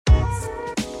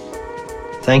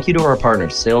Thank you to our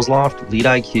partners, SalesLoft,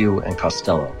 LeadIQ, and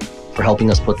Costello for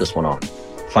helping us put this one on.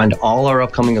 Find all our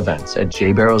upcoming events at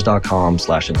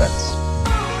jbarrows.com/events.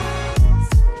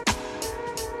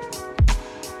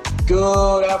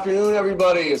 Good afternoon,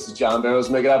 everybody. This is John Barrows,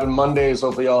 Make It Happen Mondays.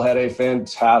 Hopefully y'all had a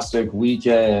fantastic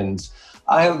weekend.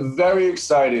 I am very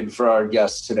excited for our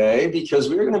guest today because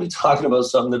we're going to be talking about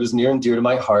something that is near and dear to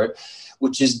my heart,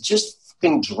 which is just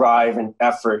drive and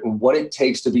effort and what it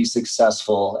takes to be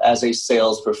successful as a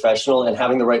sales professional and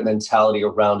having the right mentality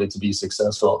around it to be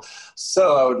successful.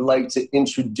 So I would like to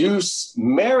introduce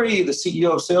Mary, the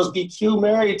CEO of Sales BQ.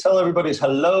 Mary, tell everybody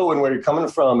hello and where you're coming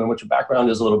from and what your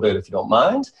background is a little bit, if you don't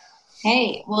mind.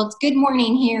 Hey, well, it's good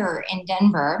morning here in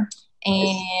Denver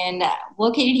and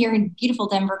located here in beautiful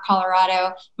Denver,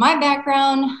 Colorado. My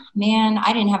background, man,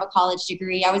 I didn't have a college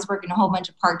degree. I was working a whole bunch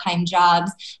of part-time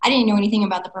jobs. I didn't know anything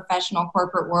about the professional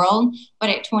corporate world. But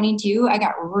at 22, I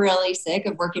got really sick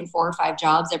of working 4 or 5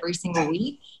 jobs every single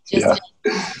week.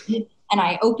 And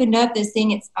I opened up this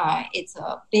thing. It's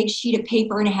a big sheet of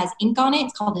paper and it has ink on it.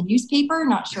 It's called a newspaper.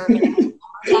 Not sure if anyone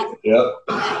that. Yep.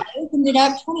 I opened it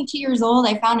up, 22 years old.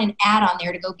 I found an ad on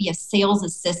there to go be a sales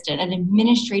assistant, an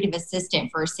administrative assistant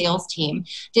for a sales team.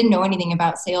 Didn't know anything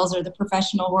about sales or the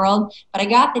professional world, but I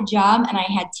got the job and I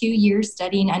had 2 years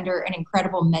studying under an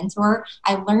incredible mentor.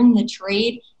 I learned the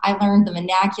trade. I learned the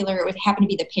vernacular. It happened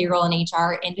to be the payroll and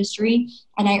HR industry.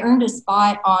 And I earned a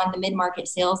spot on the mid-market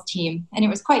sales team. And it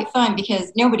was quite fun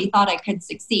because nobody thought I could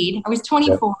succeed. I was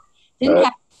 24, didn't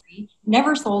have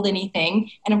never sold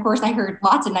anything. And of course, I heard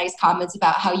lots of nice comments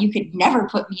about how you could never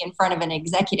put me in front of an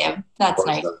executive. That's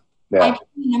nice. Yeah. I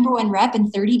became the #1 rep in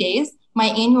 30 days. My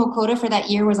annual quota for that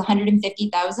year was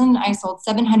 150,000. I sold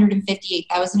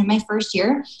 758,000 in my first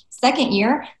year. Second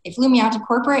year, they flew me out to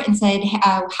corporate and said,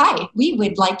 hi, we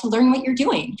would like to learn what you're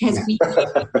doing because we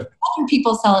other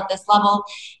people sell at this level.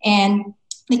 And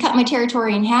they cut my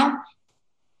territory in half.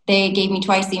 They gave me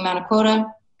twice the amount of quota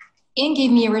and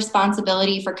gave me a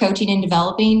responsibility for coaching and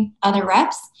developing other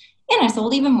reps. And I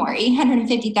sold even more,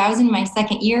 850,000 my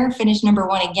second year, finished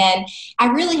 #1 again. I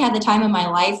really had the time of my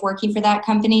life working for that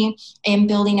company and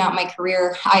building out my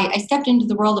career. I stepped into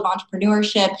the world of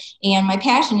entrepreneurship, and my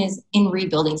passion is in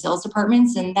rebuilding sales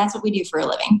departments, and that's what we do for a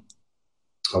living.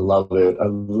 I love it. I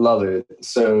love it.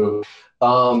 So,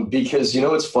 because,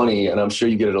 it's funny, and I'm sure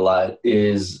you get it a lot,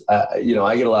 is, I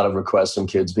get a lot of requests from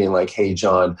kids being like, hey,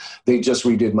 John, they just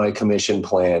redid my commission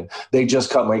plan. They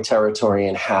just cut my territory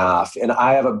in half, and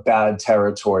I have a bad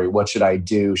territory. What should I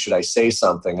do? Should I say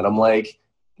something? And I'm like,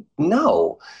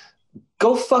 no.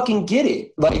 Go fucking get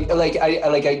it. Look, I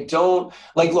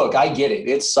get it.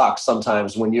 It sucks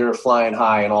sometimes when you're flying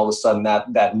high and all of a sudden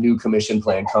that new commission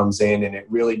plan comes in and it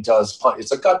really does punch.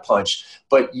 It's a gut punch,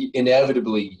 but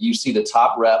inevitably you see the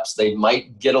top reps, they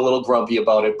might get a little grumpy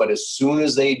about it, but as soon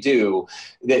as they do,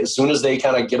 as soon as they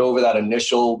kind of get over that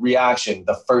initial reaction,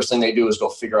 the first thing they do is go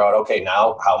figure out, okay,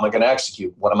 now how am I going to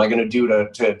execute? What am I going to do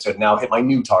to now hit my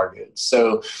new target?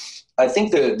 So I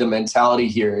think the mentality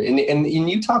here, and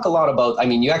you talk a lot about,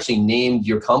 you actually named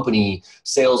your company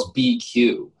Sales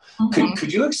BQ. Mm-hmm.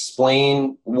 Could you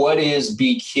explain what is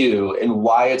BQ and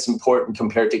why it's important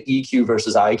compared to EQ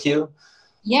versus IQ?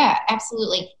 Yeah,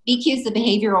 absolutely. BQ is the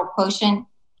behavioral quotient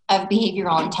of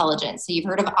behavioral intelligence. So you've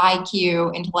heard of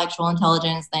IQ, intellectual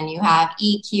intelligence, then you have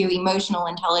EQ, emotional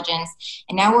intelligence,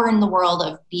 and now we're in the world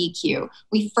of BQ.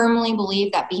 We firmly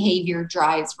believe that behavior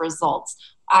drives results.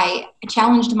 I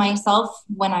challenged myself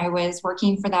when I was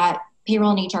working for that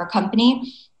payroll and HR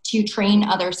company to train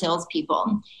other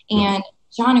salespeople. And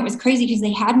John, it was crazy because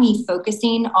they had me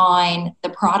focusing on the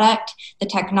product, the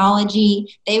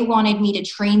technology. They wanted me to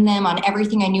train them on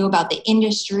everything I knew about the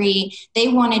industry. They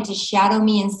wanted to shadow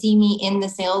me and see me in the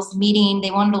sales meeting.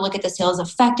 They wanted to look at the sales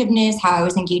effectiveness, how I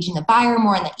was engaging the buyer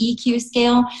more on the EQ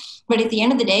scale. But at the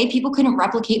end of the day, people couldn't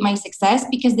replicate my success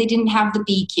because they didn't have the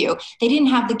BQ. They didn't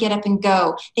have the get up and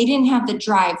go. They didn't have the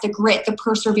drive, the grit, the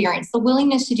perseverance, the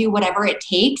willingness to do whatever it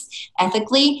takes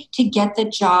ethically to get the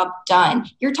job done.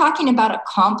 You're talking about a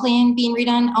comp plan being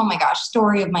redone. Oh my gosh,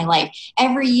 story of my life.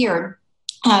 Every year,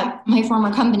 my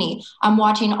former company, I'm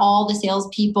watching all the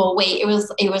salespeople wait. It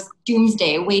was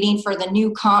doomsday, waiting for the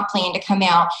new comp plan to come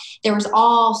out. There was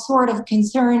all sort of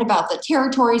concern about the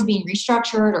territories being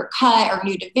restructured or cut or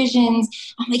new divisions.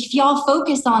 I'm like, if y'all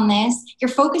focus on this, you're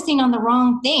focusing on the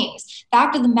wrong things.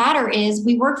 Fact of the matter is,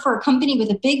 we work for a company with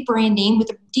a big brand name,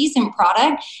 with a decent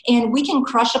product, and we can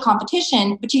crush the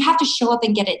competition, but you have to show up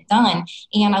and get it done.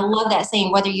 And I love that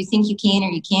saying, whether you think you can or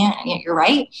you can't, you're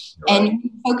right. And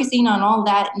focusing on all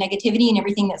that negativity and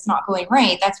everything that's not going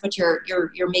right, that's what you're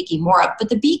making more of. But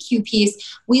the BQ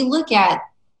piece, we look at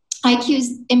IQ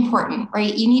is important,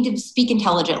 right? You need to speak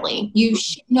intelligently. You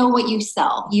should know what you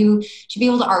sell. You should be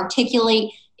able to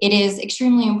articulate. It is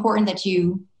extremely important that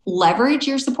you leverage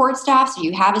your support staff. So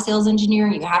you have a sales engineer,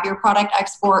 you have your product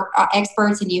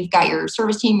experts, and you've got your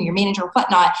service team, your manager,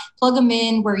 whatnot. Plug them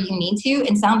in where you need to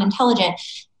and sound intelligent.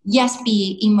 Yes,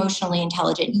 be emotionally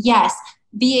intelligent. Yes,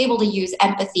 be able to use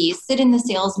empathy, sit in the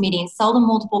sales meeting, sell to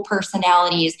multiple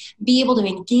personalities, be able to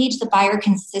engage the buyer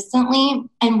consistently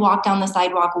and walk down the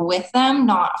sidewalk with them,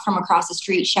 not from across the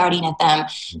street shouting at them.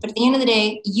 But at the end of the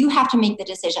day, you have to make the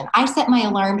decision. I set my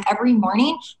alarm every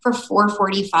morning for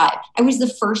 4:45. I was the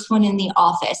first one in the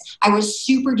office. I was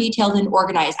super detailed and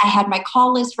organized. I had my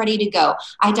call list ready to go.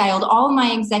 I dialed all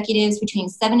my executives between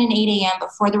 7 and 8 a.m.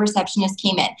 before the receptionist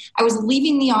came in. I was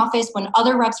leaving the office when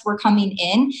other reps were coming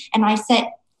in, and I set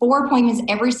 4 appointments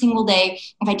every single day.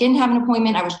 If I didn't have an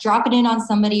appointment, I was dropping in on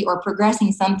somebody or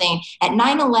progressing something at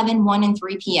 9, 11, 1, and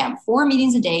 3 p.m. 4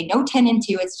 meetings a day, no 10 and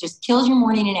 2. It just kills your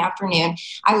morning and afternoon.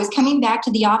 I was coming back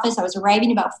to the office. I was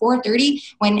arriving about 4:30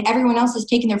 when everyone else was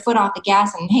taking their foot off the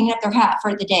gas and hanging up their hat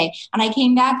for the day. And I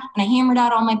came back and I hammered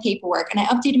out all my paperwork and I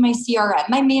updated my CRM.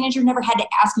 My manager never had to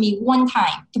ask me one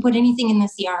time to put anything in the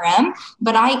CRM,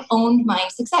 but I owned my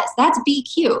success. That's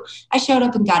BQ. I showed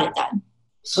up and got it done.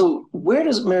 So where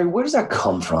does that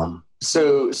come from?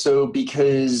 So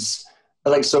because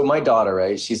so my daughter,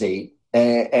 right, she's 8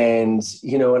 and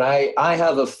I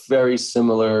have a very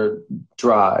similar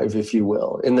drive, if you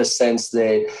will, in the sense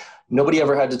that nobody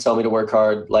ever had to tell me to work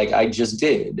hard. Like I just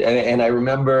did. And I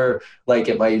remember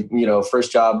at my,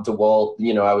 first job, DeWalt,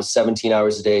 I was 17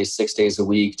 hours a day, 6 days a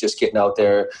week, just getting out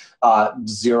there,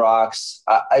 Xerox.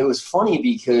 It was funny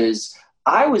because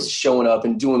I was showing up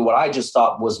and doing what I just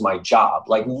thought was my job.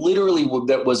 Like literally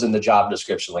that was in the job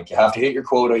description. Like you have to hit your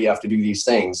quota, you have to do these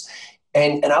things.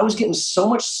 And I was getting so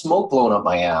much smoke blown up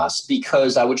my ass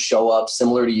because I would show up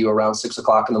similar to you around 6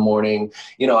 o'clock in the morning,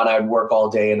 and I'd work all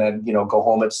day and I'd, go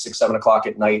home at 6, 7 o'clock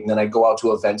at night. And then I'd go out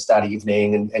to events that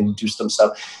evening and do some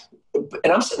stuff.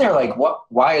 And I'm sitting there like,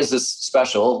 why is this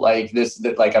special? Like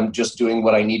that I'm just doing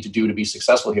what I need to do to be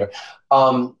successful here.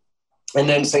 And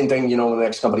then same thing, with the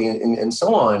next company and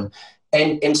so on.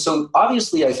 And so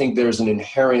obviously I think there's an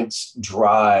inherent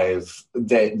drive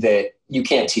that you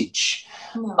can't teach.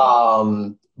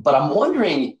 No. But I'm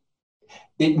wondering,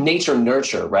 nature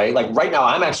nurture, right? Like right now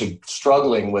I'm actually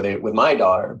struggling with it with my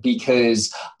daughter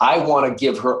because I want to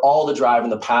give her all the drive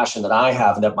and the passion that I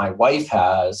have and that my wife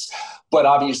has. But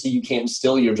obviously you can't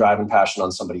instill your drive and passion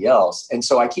on somebody else. And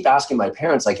so I keep asking my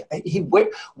parents, like, hey,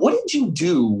 what did you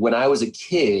do when I was a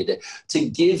kid to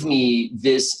give me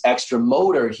this extra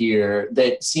motor here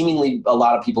that seemingly a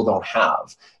lot of people don't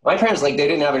have? My parents, they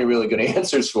didn't have any really good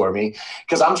answers for me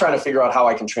because I'm trying to figure out how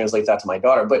I can translate that to my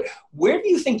daughter. But where do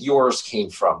you think yours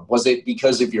came from? Was it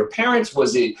because of your parents?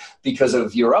 Was it because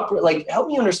of your upbringing? Help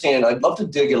me understand. I'd love to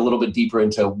dig a little bit deeper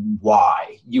into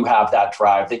why you have that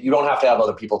drive that you don't have to have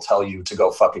other people tell you to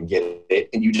go fucking get it,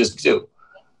 and you just do.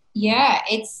 Yeah,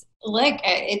 it's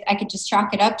I could just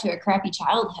chalk it up to a crappy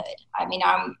childhood. I mean,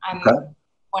 I'm okay.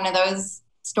 One of those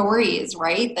stories,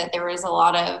 right? That there was a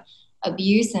lot of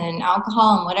abuse and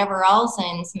alcohol and whatever else,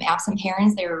 and some absent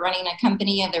parents. They were running a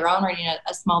company of their own, running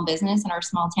a small business in our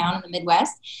small town in the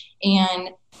Midwest,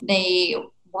 and they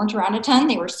weren't around a ton.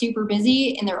 They were super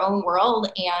busy in their own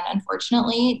world, and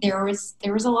unfortunately, there was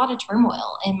a lot of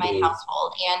turmoil in my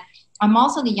household. And I'm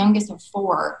also the youngest of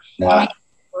 4. Yeah. My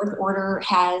birth order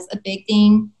has a big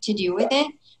thing to do with it,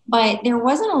 but there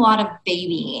wasn't a lot of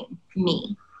babying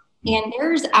me, and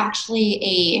there's actually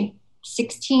a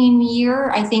 16-year,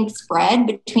 I think, spread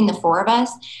between the 4 of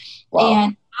us. Wow.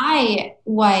 And I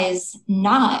was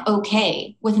not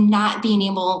okay with not being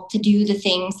able to do the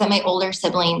things that my older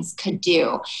siblings could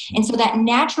do. And so that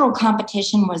natural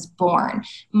competition was born.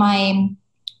 My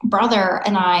brother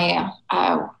and I,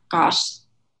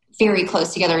 very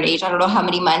close together in age. I don't know how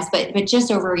many months, but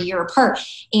just over a year apart.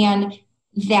 And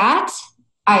that,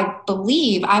 I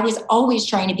believe, I was always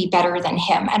trying to be better than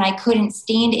him, and I couldn't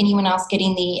stand anyone else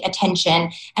getting the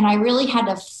attention. And I really had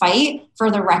to fight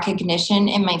for the recognition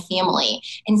in my family.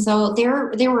 And so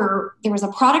there was a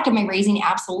product of my raising,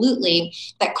 absolutely,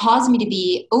 that caused me to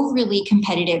be overly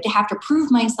competitive, to have to prove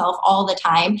myself all the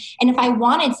time. And if I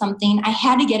wanted something, I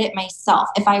had to get it myself.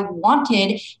 If I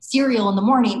wanted cereal in the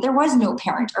morning, there was no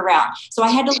parent around. So I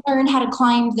had to learn how to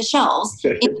climb the shelves.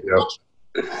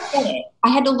 I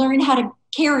had to learn how to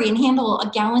carry and handle a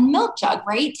gallon milk jug,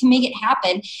 right, to make it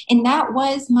happen. And that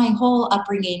was my whole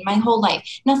upbringing, my whole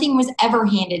life. Nothing was ever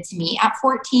handed to me. At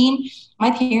 14,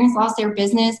 my parents lost their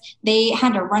business. They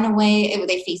had to run away.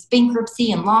 They faced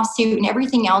bankruptcy and lawsuit and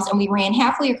everything else. And we ran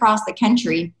halfway across the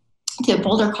country to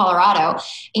Boulder, Colorado.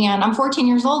 And I'm 14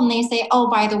 years old and they say, oh,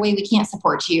 by the way, we can't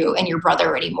support you and your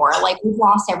brother anymore. Like, we've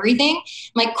lost everything.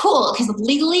 I'm like, cool, because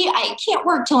legally I can't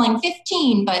work till I'm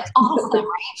 15, but awesome, right?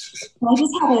 So I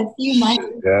just had a few months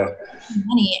of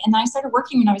money, and I started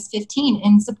working when I was 15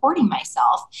 and supporting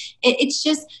myself. It's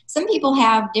just, some people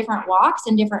have different walks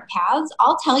and different paths.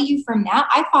 I'll tell you from that,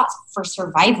 I fought for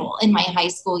survival in my high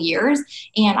school years,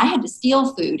 and I had to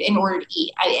steal food in order to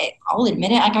eat. I'll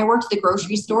admit it. Like, I worked at the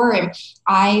grocery store, and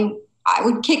I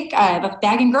would kick a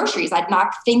bag of groceries. I'd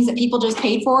knock things that people just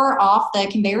paid for off the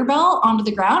conveyor belt onto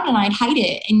the ground, and I'd hide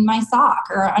it in my sock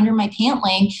or under my pant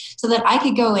leg so that I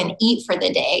could go and eat for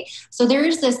the day. So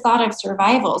there's this thought of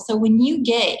survival. So when you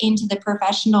get into the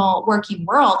professional working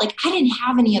world, like, I didn't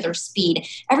have any other speed.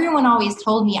 Everyone always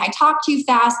told me I talk too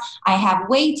fast. I have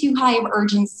way too high of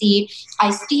urgency.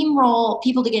 I steamroll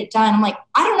people to get done. I'm like,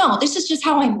 I don't know. This is just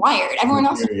how I'm wired. Everyone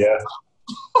else. Yeah.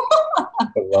 I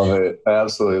love it. I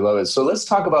absolutely love it. So let's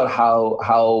talk about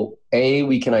how A,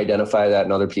 we can identify that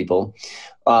in other people,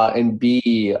 and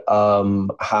B,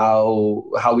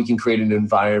 how we can create an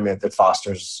environment that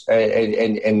fosters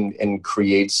and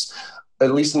creates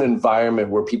at least an environment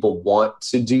where people want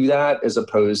to do that as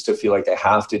opposed to feel like they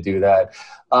have to do that.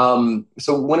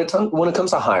 So when it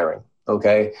comes to hiring,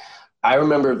 okay, I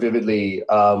remember vividly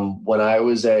when I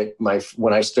did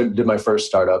my first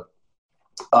startup.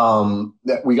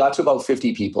 That we got to about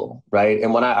 50 people, right?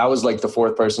 And when I was like the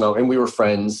fourth person, and we were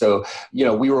friends. So,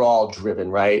 we were all driven,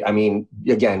 right? I mean,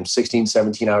 again, 16,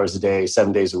 17 hours a day,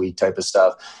 7 days a week type of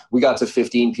stuff. We got to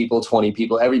 15 people, 20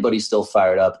 people, everybody's still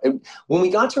fired up. And when we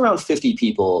got to around 50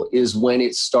 people is when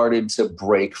it started to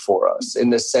break for us, in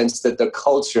the sense that the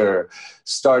culture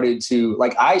started to,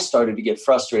 like, I started to get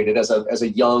frustrated as a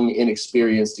young,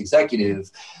 inexperienced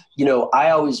executive. I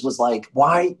always was like,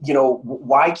 why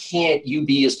can't you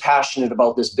be as passionate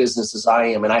about this business as I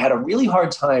am? And I had a really hard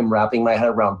time wrapping my head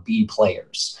around B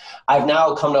players. I've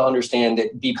now come to understand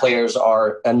that B players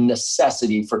are a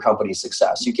necessity for company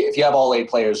success. If you have all A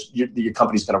players, your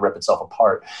company's going to rip itself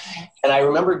apart. And I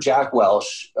remember Jack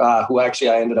Welch, who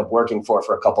actually I ended up working for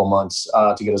a couple months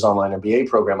to get his online MBA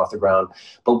program off the ground.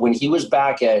 But when he was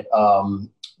back in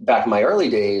my early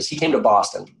days, he came to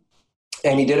Boston.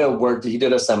 And he did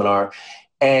a seminar,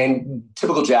 and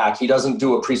typical Jack, he doesn't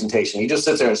do a presentation. He just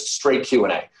sits there and straight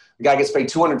Q&A. The guy gets paid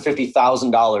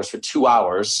 $250,000 for 2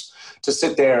 hours to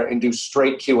sit there and do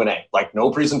straight Q&A, like no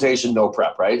presentation, no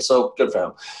prep, right? So good for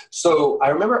him. So I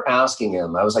remember asking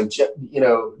him, I was like,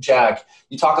 Jack,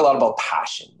 you talk a lot about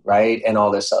passion, right? And all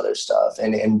this other stuff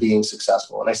and being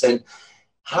successful. And I said,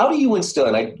 how do you instill,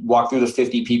 and I walked through the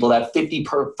 50 people, that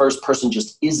 51st person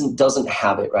just doesn't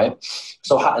have it, right?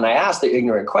 So, and I asked the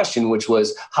ignorant question, which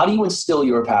was, how do you instill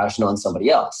your passion on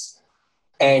somebody else?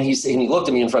 And he looked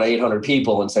at me in front of 800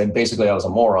 people and said, basically, I was a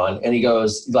moron. And he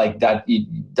goes, like,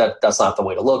 that's not the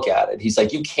way to look at it. He's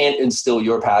like, you can't instill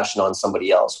your passion on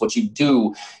somebody else. What you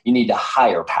do, you need to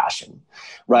hire passion,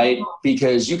 right?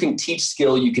 Because you can teach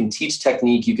skill, you can teach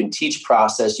technique, you can teach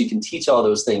process, you can teach all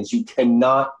those things. You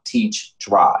cannot teach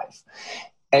drive.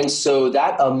 And so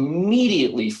that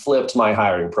immediately flipped my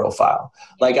hiring profile.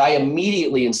 Like, I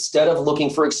immediately, instead of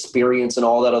looking for experience and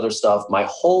all that other stuff, my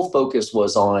whole focus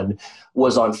was on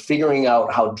figuring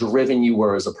out how driven you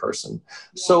were as a person.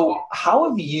 So how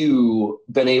have you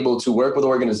been able to work with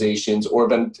organizations or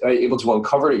been able to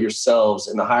uncover it yourselves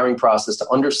in the hiring process to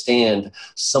understand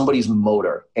somebody's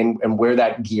motor and where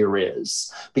that gear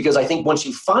is? Because I think once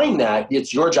you find that,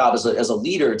 it's your job as a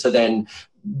leader to then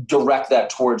direct that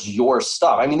towards your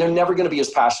stuff. I mean, they're never going to be as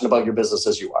passionate about your business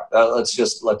as you are.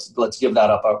 Let's give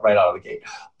that up right out of the gate.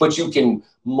 But you can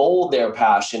mold their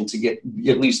passion to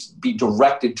at least be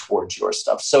directed towards your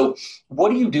stuff. So what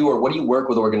do you do, or what do you work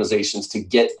with organizations to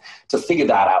figure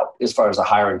that out as far as a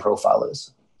hiring profile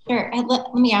is? Sure.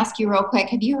 Let me ask you real quick.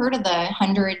 Have you heard of the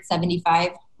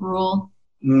 175 rule?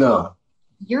 No.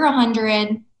 You're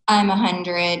 100. I'm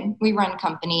 100. We run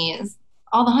companies.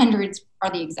 All the hundreds are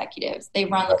the executives. They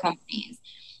run the companies.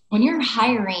 When you're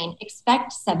hiring,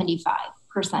 expect 75%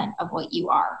 of what you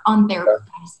are on their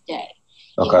best day.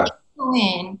 Okay. If you go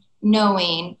in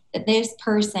knowing that this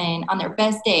person on their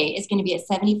best day is going to be at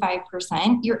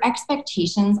 75%, your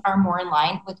expectations are more in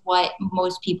line with what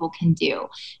most people can do.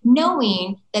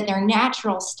 Knowing that their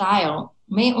natural style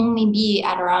may only be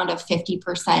at around a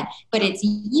 50%, but it's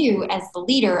you as the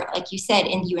leader, like you said,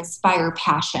 and you inspire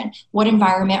passion. What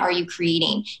environment are you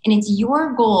creating? And it's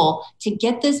your goal to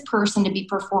get this person to be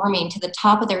performing to the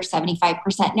top of their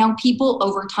 75%. Now, people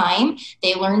over time,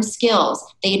 they learn skills,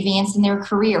 they advance in their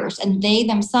careers, and they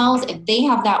themselves, if they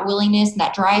have that willingness and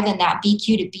that drive and that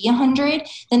BQ to be 100,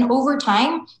 then over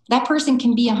time, that person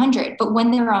can be 100. But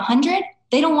when they're 100,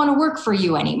 they don't want to work for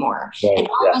you anymore. Right, and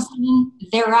all of a sudden,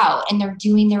 they're out and they're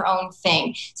doing their own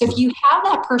thing. So if you have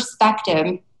that perspective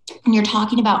and you're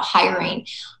talking about hiring,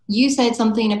 you said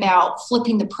something about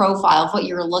flipping the profile of what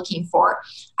you're looking for.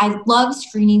 I love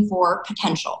screening for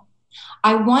potential.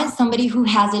 I want somebody who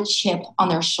has a chip on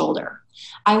their shoulder.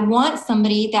 I want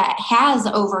somebody that has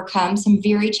overcome some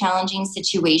very challenging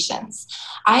situations.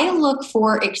 I look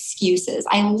for excuses.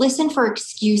 I listen for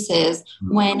excuses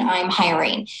when I'm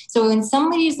hiring. So when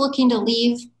somebody's looking to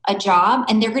leave a job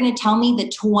and they're going to tell me the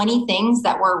 20 things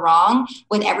that were wrong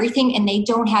with everything and they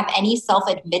don't have any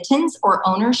self-admittance or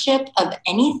ownership of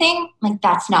anything, like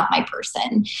that's not my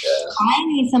person. Yeah. I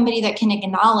need somebody that can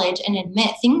acknowledge and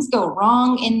admit things go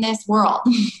wrong in this world.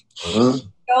 Mm-hmm.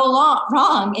 Go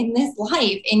wrong in this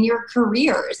life, in your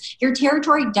careers. Your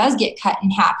territory does get cut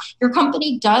in half. Your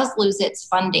company does lose its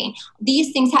funding.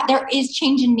 These things, there is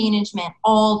change in management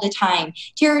all the time.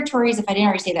 Territories, if I didn't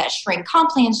already say that, shrink. Comp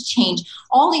plans change.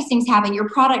 All these things happen. Your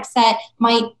product set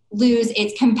might lose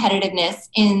its competitiveness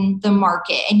in the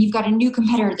market and you've got a new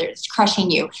competitor that's crushing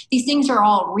you. These things are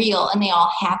all real and they all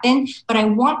happen, but I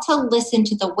want to listen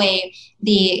to the way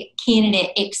the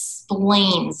candidate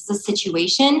explains the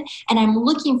situation, and I'm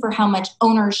looking for how much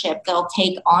ownership they'll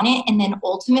take on it, and then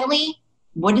ultimately,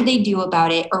 what do they do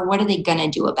about it, or what are they going to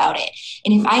do about it?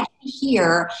 And if I can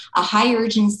hear a high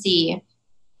urgency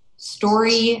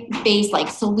story-based, like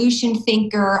solution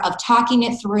thinker of talking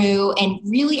it through and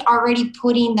really already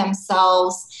putting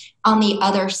themselves on the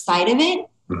other side of it,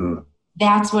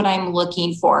 that's what I'm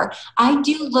looking for. I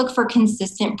do look for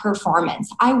consistent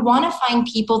performance. I want to find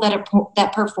people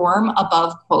that perform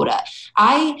above quota.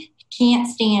 I can't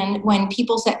stand when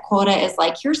people set quota as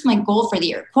like, here's my goal for the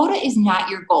year. Quota is not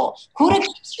your goal. Quota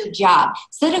keeps your job.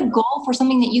 Set a goal for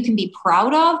something that you can be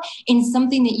proud of and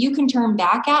something that you can turn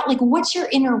back at. Like, what's your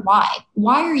inner why?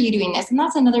 Why are you doing this? And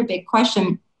that's another big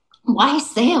question. Why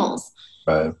sales?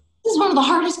 Right. This is one of the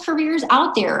hardest careers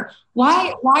out there.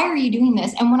 Why are you doing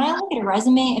this? And when I look at a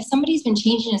resume, if somebody's been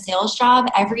changing a sales job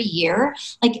every year,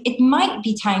 like it might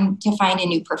be time to find a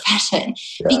new profession.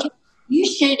 Yeah. Because you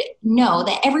should know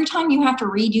that every time you have to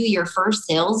redo your first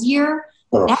sales year,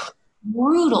 that's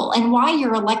brutal. And why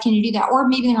you're electing to do that, or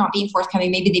maybe they're not being forthcoming,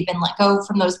 maybe they've been let go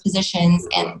from those positions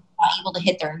and not able to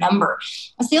hit their number.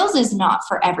 Sales is not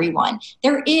for everyone.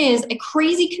 There is a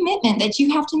crazy commitment that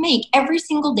you have to make every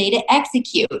single day to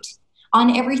execute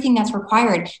on everything that's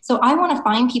required. So I want to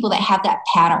find people that have that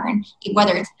pattern,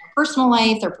 whether it's their personal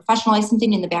life, their professional life,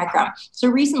 something in the background. So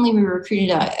recently we recruited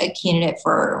a candidate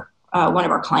for one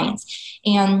of our clients.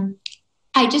 And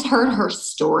I just heard her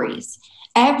stories.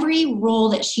 Every role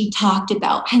that she talked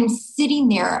about, I'm sitting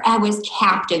there, I was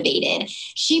captivated.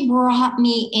 She brought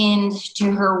me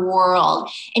into her world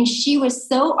and she was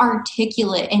so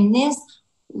articulate. And this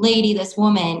lady, this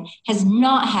woman, has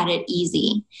not had it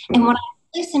easy. And when I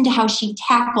listened to how she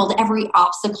tackled every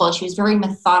obstacle, she was very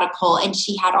methodical and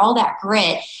she had all that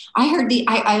grit. I heard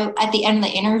I at the end of the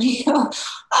interview, I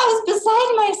was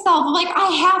beside myself. I'm like, I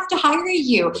have to hire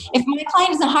you. If my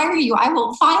client doesn't hire you, I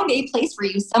will find a place for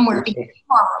you somewhere because you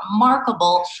are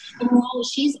remarkable. And while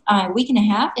she's a week and a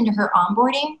half into her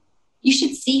onboarding, you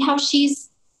should see how she's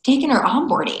taken her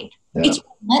onboarding. Yeah. It's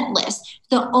relentless.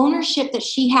 The ownership that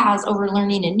she has over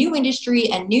learning a new industry,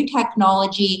 a new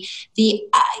technology,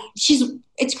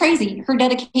 it's crazy, her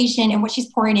dedication and what she's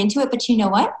pouring into it. But you know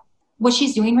what? What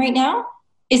she's doing right now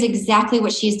is exactly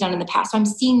what she's done in the past. So I'm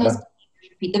seeing those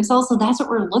repeat themselves. So that's what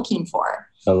we're looking for.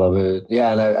 I love it.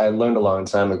 Yeah. And I learned a long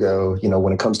time ago,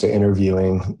 when it comes to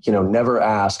interviewing, never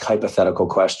ask hypothetical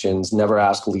questions, never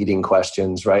ask leading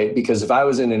questions, right? Because if I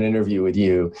was in an interview with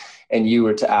you and you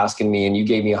were to asking me and you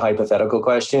gave me a hypothetical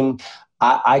question,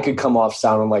 I could come off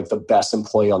sounding like the best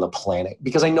employee on the planet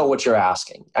because I know what you're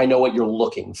asking. I know what you're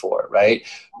looking for, right?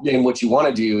 And what you want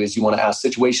to do is you want to ask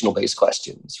situational based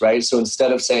questions, right? So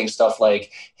instead of saying stuff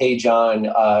like, hey, John,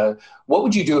 what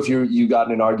would you do if you got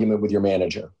in an argument with your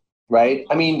manager? right?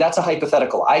 I mean, that's a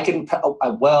hypothetical. I'd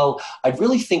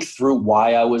really think through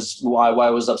why I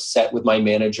was upset with my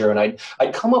manager, and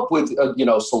I'd come up with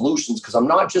solutions, because I'm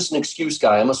not just an excuse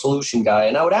guy. I'm a solution guy,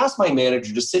 and I would ask my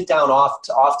manager to sit down off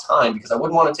time, because I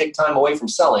wouldn't want to take time away from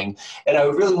selling, and I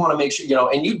would really want to make sure,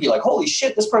 and you'd be like, holy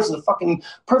shit, this person's a fucking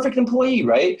perfect employee,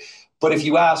 right? But if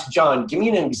you ask, John, give me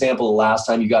an example of the last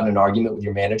time you got in an argument with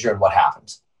your manager and what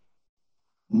happened.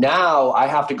 Now I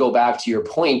have to go back to your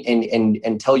point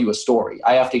and tell you a story.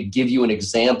 I have to give you an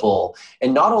example,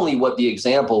 and not only what the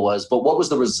example was, but what was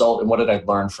the result and what did I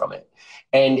learn from it?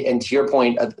 And to your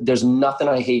point, there's nothing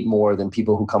I hate more than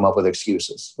people who come up with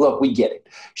excuses. Look, we get it.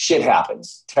 Shit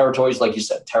happens. Territories, like you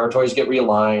said, territories get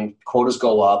realigned, quotas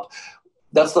go up.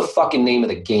 That's the fucking name of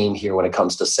the game here when it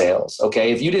comes to sales.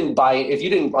 Okay. If you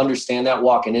didn't understand that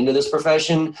walking into this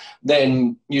profession,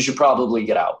 then you should probably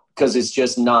get out, because it's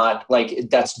just not like,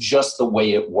 that's just the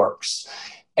way it works.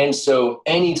 And so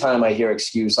anytime I hear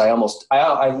excuse, I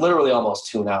literally almost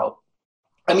tune out.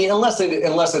 I mean, unless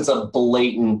it's a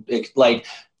blatant, like,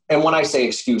 and when I say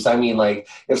excuse, I mean, like,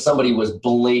 if somebody was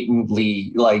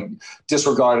blatantly like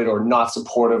disregarded or not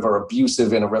supportive or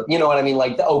abusive you know what I mean?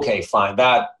 Like, okay, fine.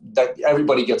 That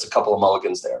everybody gets a couple of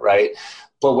mulligans there, right?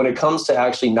 But when it comes to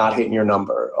actually not hitting your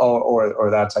number or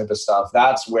that type of stuff,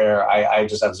 that's where I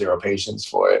just have zero patience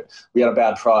for it. We had a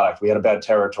bad product. We had a bad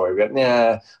territory.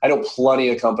 I know plenty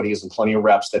of companies and plenty of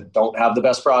reps that don't have the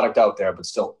best product out there, but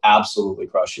still absolutely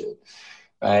crush it.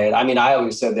 Right? I mean, I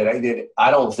always said that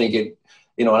I don't think it,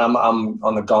 and I'm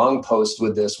on the Gong post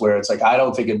with this, where it's like, I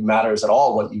don't think it matters at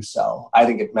all what you sell. I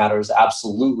think it matters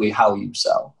absolutely how you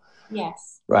sell.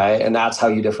 Yes. Right. And that's how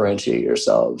you differentiate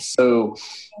yourselves. So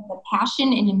the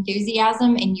passion and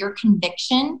enthusiasm and your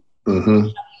conviction mm-hmm.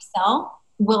 you sell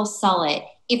will sell it.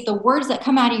 If the words that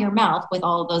come out of your mouth with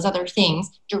all of those other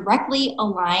things directly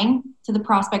align to the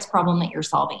prospect's problem that you're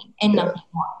solving and nothing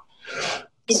more.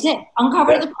 It's it.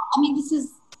 Uncover the problem. I mean,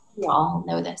 we all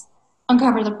know this.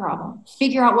 Uncover the problem.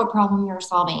 Figure out what problem you're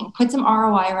solving. Put some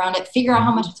ROI around it. Figure out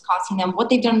how much it's costing them, what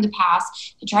they've done in the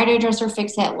past to try to address or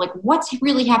fix it. Like, what's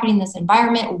really happening in this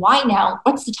environment? Why now?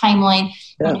 What's the timeline?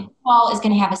 Yeah. Who all is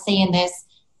going to have a say in this?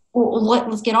 Well,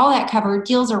 let's get all that covered.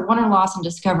 Deals are won or lost in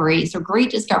discovery. So great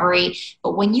discovery.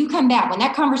 But when you come back, when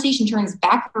that conversation turns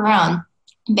back around,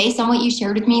 based on what you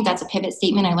shared with me, that's a pivot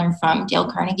statement I learned from Dale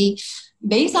Carnegie.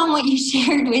 Based on what you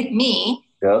shared with me,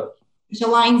 which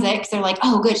aligns it, because they're like,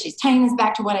 oh, good, she's tying this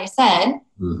back to what I said.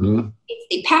 Mm-hmm. It's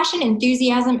the passion,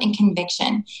 enthusiasm, and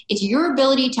conviction. It's your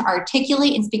ability to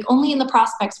articulate and speak only in the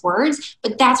prospect's words,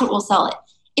 but that's what will sell it.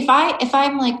 If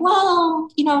I'm like, well,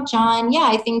 John, yeah,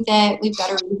 I think that we've got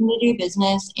a reason to do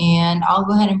business, and I'll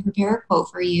go ahead and prepare a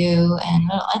quote for you. And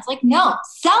it's like, no,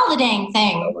 sell the dang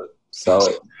thing. Sell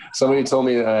it. Somebody told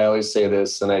me, and I always say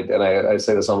this, and I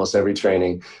say this almost every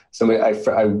training.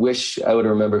 I wish I would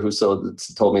remember who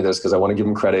told me this, because I want to give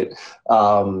them credit.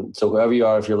 So whoever you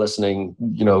are, if you're listening,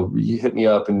 you hit me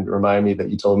up and remind me that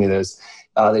you told me this.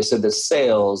 They said that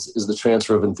sales is the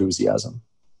transfer of enthusiasm.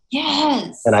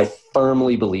 Yes. And I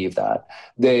firmly believe that.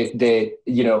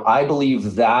 I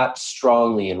believe that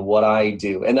strongly in what I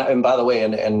do. And by the way,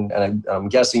 and I'm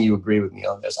guessing you agree with me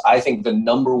on this, I think the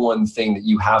number one thing that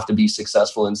you have to be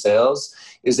successful in sales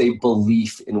is a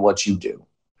belief in what you do.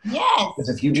 Yes. Because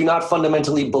if you do not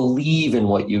fundamentally believe in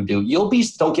what you do,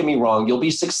 don't get me wrong, you'll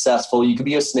be successful. You could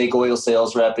be a snake oil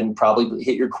sales rep and probably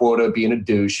hit your quota being a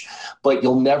douche, but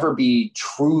you'll never be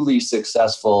truly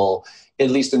successful,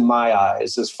 at least in my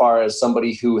eyes, as far as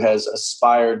somebody who has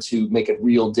aspired to make a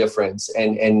real difference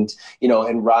and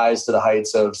rise to the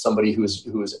heights of somebody who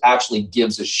actually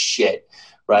gives a shit,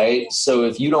 right?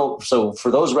 So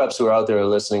for those reps who are out there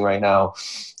listening right now,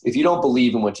 if you don't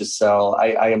believe in what you sell,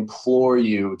 I implore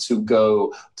you to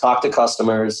go talk to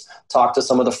customers, talk to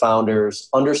some of the founders,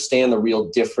 understand the real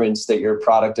difference that your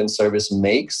product and service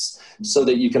makes, so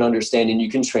that you can understand and you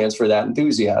can transfer that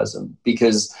enthusiasm,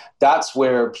 because that's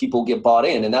where people get bought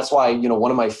in. And that's why,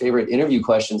 one of my favorite interview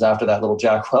questions after that little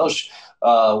Jack Welch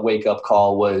wake up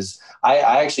call was, I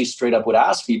actually straight up would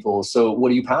ask people, so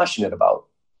what are you passionate about?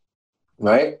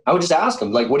 Right? I would just ask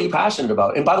them, like, what are you passionate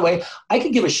about? And by the way, I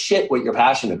could give a shit what you're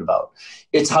passionate about.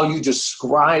 It's how you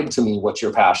describe to me what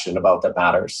you're passionate about that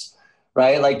matters.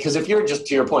 Right? Like, because if you're just,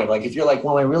 to your point, like if you're like,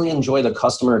 well, I really enjoy the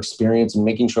customer experience and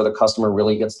making sure the customer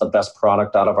really gets the best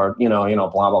product out of our, blah, blah,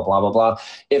 blah, blah, blah.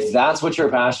 If that's what you're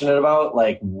passionate about,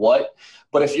 like what?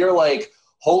 But if you're like,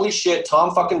 holy shit,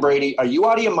 Tom fucking Brady, are you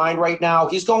out of your mind right now?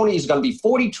 He's going to be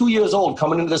 42 years old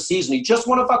coming into the season. He just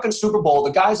won a fucking Super Bowl. The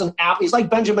guy's an app. He's like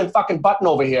Benjamin fucking Button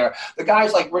over here. The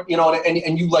guy's like,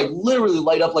 and you like literally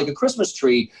light up like a Christmas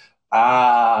tree.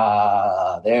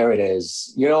 There it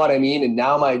is. You know what I mean? And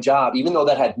now my job, even though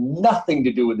that had nothing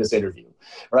to do with this interview,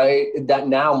 right? That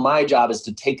now my job is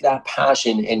to take that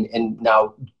passion and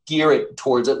now gear it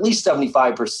towards at least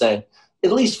 75%,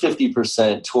 at least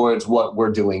 50% towards what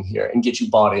we're doing here and get you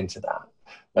bought into that,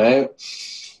 right?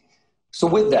 So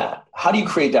with that, how do you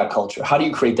create that culture? How do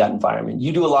you create that environment?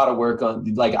 You do a lot of work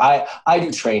on, like I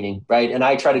do training, right? And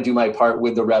I try to do my part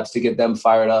with the reps to get them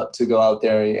fired up to go out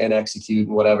there and execute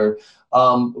and whatever.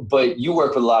 But you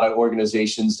work with a lot of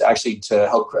organizations actually to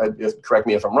help, correct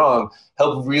me if I'm wrong,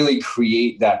 help really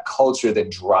create that culture that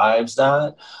drives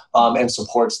that and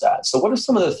supports that. So what are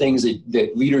some of the things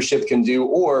that leadership can do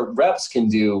or reps can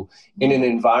do in an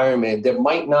environment that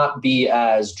might not be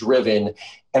as driven?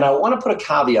 And I want to put a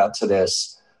caveat to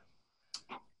this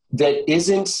that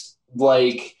isn't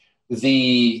like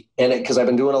because I've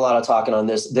been doing a lot of talking on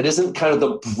this, that isn't kind of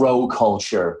the bro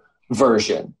culture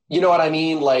version. You know what I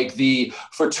mean? Like the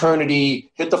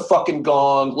fraternity, hit the fucking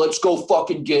gong, let's go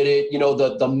fucking get it. You know,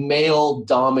 the male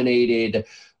dominated,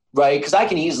 right? Because I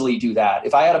can easily do that.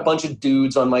 If I had a bunch of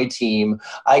dudes on my team,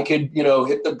 I could,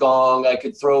 hit the gong, I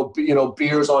could throw,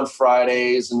 beers on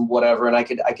Fridays and whatever. And I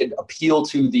could appeal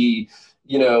to the,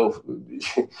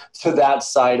 to that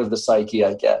side of the psyche,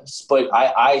 I guess. But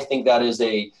I think that is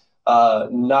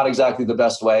not exactly the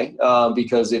best way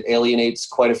because it alienates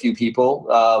quite a few people,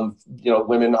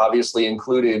 women obviously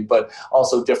included, but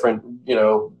also different,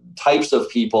 types of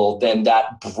people than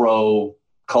that bro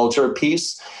culture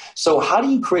piece. So how do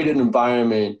you create an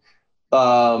environment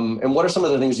and what are some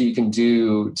of the things that you can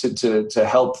do to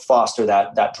help foster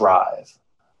that drive?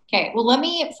 Okay, well, let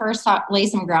me first lay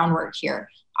some groundwork here.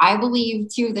 I believe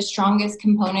two of the strongest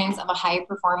components of a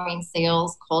high-performing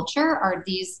sales culture are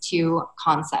these two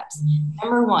concepts.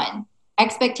 Number one,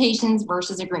 expectations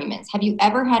versus agreements. Have you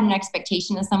ever had an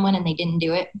expectation of someone and they didn't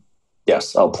do it?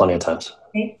 Yes, plenty of times.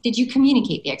 Okay. Did you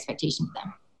communicate the expectation to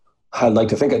them? I'd like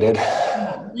to think I did.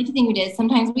 I'd like to think we did.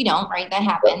 Sometimes we don't, right? That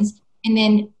happens. Yep. And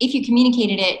then if you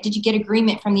communicated it, did you get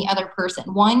agreement from the other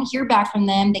person? One, hear back from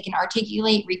them. They can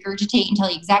articulate, regurgitate, and tell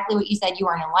you exactly what you said. You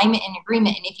are in alignment and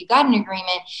agreement. And if you got an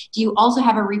agreement, do you also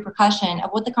have a repercussion of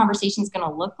what the conversation is going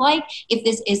to look like if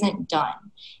this isn't done?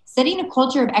 Setting a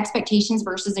culture of expectations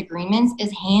versus agreements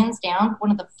is hands down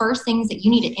one of the first things that you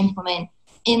need to implement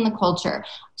in the culture.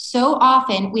 So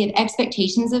often we have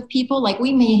expectations of people, like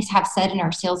we may have said in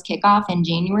our sales kickoff in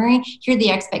January, here are the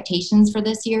expectations for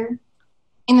this year.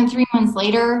 And then 3 months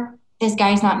later, this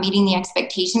guy's not meeting the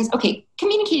expectations. Okay,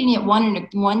 communicating it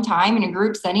one time in a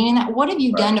group setting, and that what have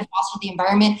you done to foster the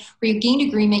environment where you've gained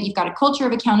agreement, you've got a culture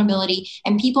of accountability,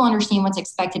 and people understand what's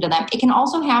expected of them. It can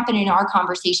also happen in our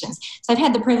conversations. So I've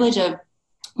had the privilege of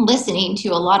listening to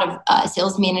a lot of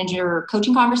sales manager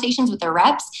coaching conversations with their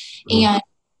reps, and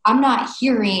I'm not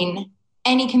hearing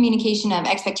any communication of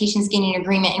expectations, gaining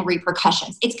agreement, and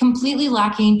repercussions. It's completely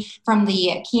lacking from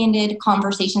the candid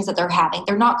conversations that they're having.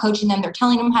 They're not coaching them. They're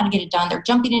telling them how to get it done. They're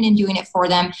jumping in and doing it for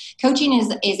them. Coaching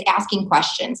is asking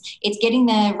questions. It's getting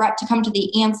the rep to come to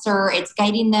the answer. It's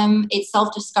guiding them. It's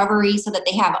self-discovery so that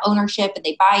they have ownership and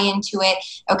they buy into it.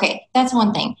 Okay, that's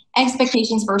one thing.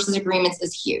 Expectations versus agreements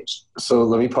is huge. So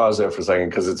let me pause there for a second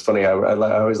because it's funny. I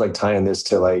always like tying this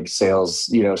to like sales,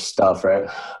 stuff, right?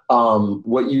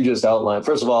 What you just outlined.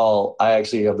 First of all, I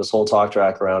actually have this whole talk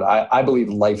track around. I believe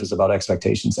life is about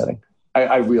expectation setting.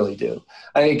 I really do.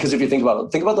 Because if you think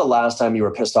about the last time you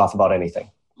were pissed off about anything,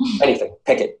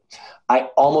 pick it. I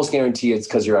almost guarantee it's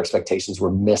because your expectations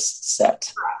were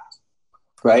misset.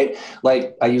 Right?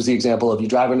 Like I use the example of you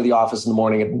drive into the office in the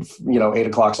morning at 8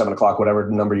 o'clock, 7 o'clock, whatever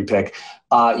number you pick,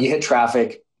 you hit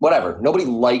traffic, whatever. Nobody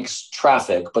likes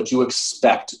traffic, but you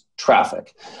expect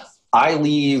traffic. I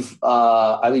leave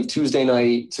Tuesday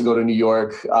night to go to New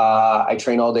York. I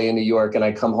train all day in New York and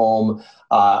I come home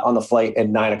on the flight at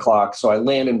 9 o'clock. So I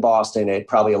land in Boston at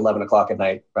probably 11 o'clock at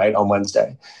night, right? On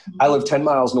Wednesday. I live 10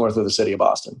 miles north of the city of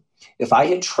Boston. If I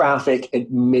hit traffic at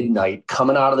midnight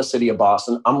coming out of the city of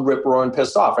Boston, I'm rip-roaring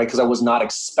pissed off, right? Because I was not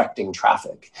expecting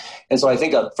traffic. And so I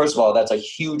think, first of all, that's a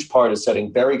huge part of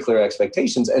setting very clear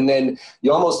expectations. And then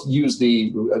you almost use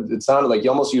the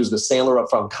sailor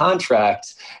upfront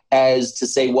contract as to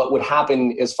say what would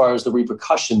happen as far as the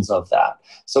repercussions of that.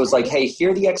 So it's like, hey,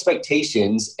 here are the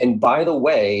expectations. And by the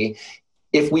way,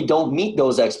 if we don't meet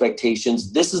those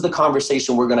expectations, this is the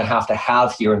conversation we're going to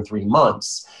have here in 3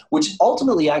 months, which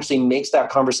ultimately actually makes that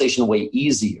conversation way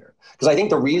easier. Because I think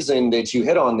the reason that you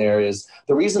hit on there is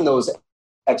the reason those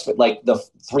like the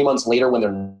 3 months later when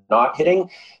they're not hitting,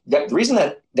 the reason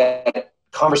that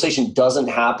conversation doesn't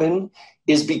happen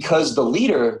is because the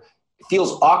leader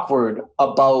feels awkward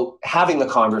about having the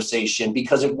conversation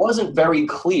because it wasn't very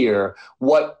clear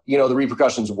what, the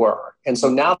repercussions were. And so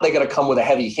now they got to come with a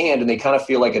heavy hand and they kind of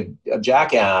feel like a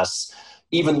jackass,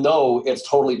 even though it's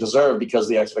totally deserved because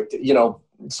the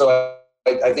so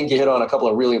I think you hit on a couple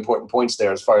of really important points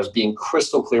there as far as being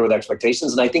crystal clear with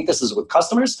expectations. And I think this is with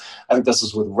customers. I think this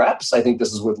is with reps. I think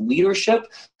this is with leadership.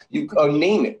 You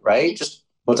name it, right? Just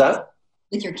what's that?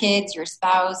 With your kids, your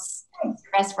spouse, your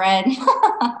best friend.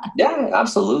 Yeah,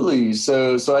 absolutely.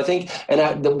 So I think,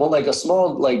 and like a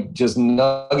small, like just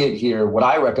nugget here, what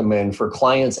I recommend for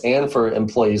clients and for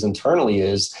employees internally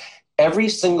is every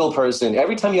single person,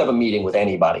 every time you have a meeting with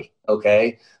anybody,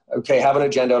 okay, have an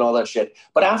agenda and all that shit.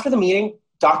 But after the meeting,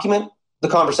 document the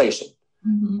conversation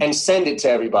and send it to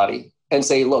everybody and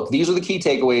say, look, these are the key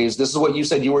takeaways. This is what you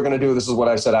said you were going to do. This is what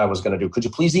I said I was going to do. Could you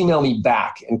please email me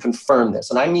back and confirm this?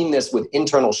 And I mean this with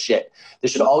internal shit. There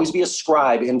should always be a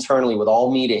scribe internally with all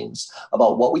meetings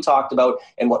about what we talked about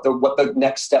and what the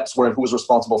next steps were and who was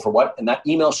responsible for what. And that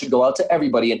email should go out to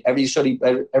everybody, and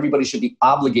everybody should be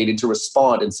obligated to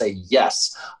respond and say,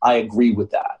 yes, I agree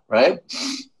with that, right?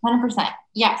 100%.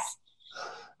 Yes.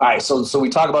 All right. So we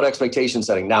talk about expectation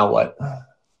setting. Now what?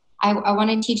 I want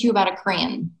to teach you about a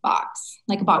crayon box,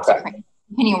 like a box of crayons.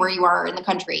 Depending on where you are in the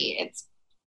country, it's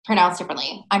pronounced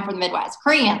differently. I'm from the Midwest.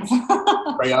 Crayons.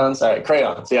 Crayons. All right.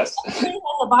 Crayons. Yes.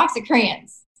 A box of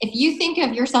crayons. If you think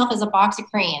of yourself as a box of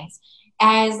crayons,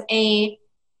 as a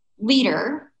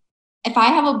leader, if I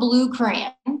have a blue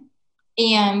crayon,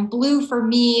 and blue for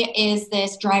me is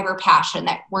this driver passion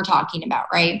that we're talking about,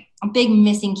 right? A big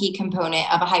missing key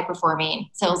component of a high-performing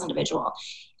sales individual.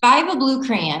 If I have a blue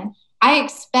crayon, I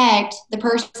expect the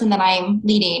person that I'm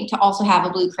leading to also have a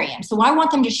blue crayon. So I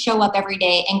want them to show up every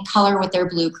day and color with their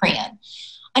blue crayon.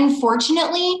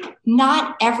 Unfortunately,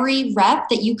 not every rep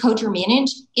that you coach or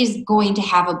manage is going to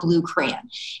have a blue crayon.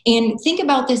 And think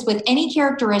about this with any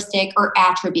characteristic or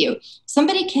attribute.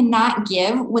 Somebody cannot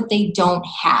give what they don't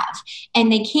have,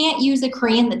 and they can't use a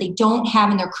crayon that they don't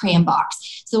have in their crayon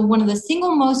box. So one of the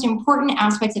single most important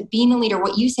aspects of being a leader,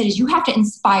 what you said, is you have to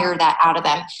inspire that out of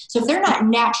them. So if they're not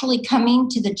naturally coming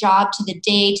to the job, to the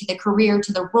day, to the career,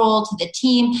 to the role, to the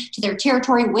team, to their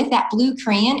territory with that blue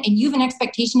crayon, and you have an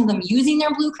expectation of them using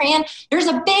their blue crayon, there's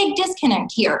a big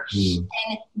disconnect here.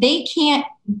 And they can't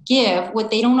give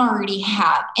what they don't already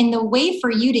have. And the way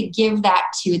for you to give that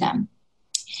to them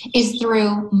is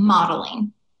through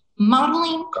modeling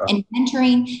and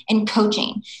mentoring and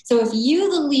coaching. So if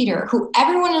you, the leader, who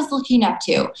everyone is looking up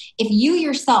to, if you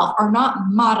yourself are not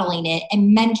modeling it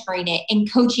and mentoring it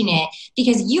and coaching it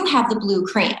because you have the blue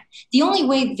crayon, the only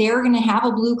way they're going to have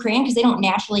a blue crayon, because they don't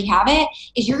naturally have it,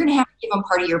 is you're going to have to give them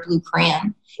part of your blue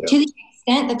crayon to the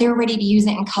extent that they're ready to use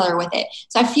it and color with it.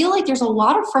 So I feel like there's a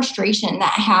lot of frustration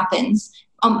that happens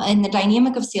in the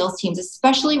dynamic of sales teams,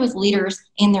 especially with leaders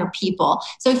and their people.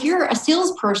 So if you're a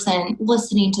salesperson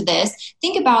listening to this,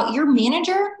 think about your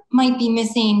manager might be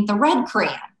missing the red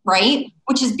crayon, right?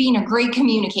 Which is being a great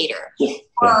communicator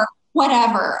or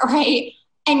whatever, right?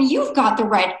 And you've got the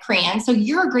red crayon, so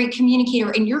you're a great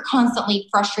communicator and you're constantly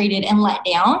frustrated and let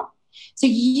down. So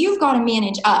you've got to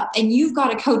manage up and you've got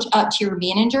to coach up to your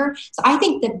manager. So I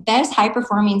think the best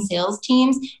high-performing sales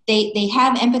teams, they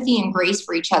have empathy and grace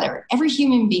for each other. Every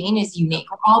human being is unique.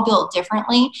 We're all built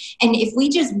differently. And if we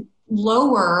just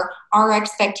lower our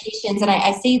expectations, and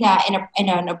I say that in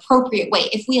an appropriate way,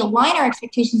 if we align our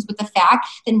expectations with the fact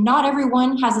that not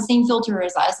everyone has the same filter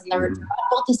as us and they're not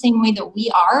built the same way that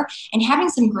we are, and having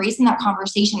some grace in that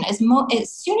conversation, as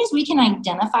soon as we can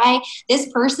identify this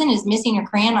person is missing a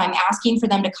crayon I'm asking for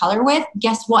them to color with,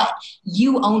 guess what?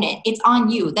 You own it. It's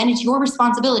on you. Then it's your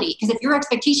responsibility, because if your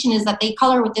expectation is that they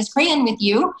color with this crayon with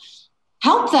you,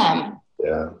 help them.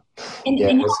 Yeah.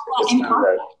 And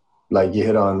like you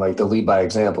hit on like the lead by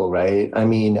example, right? I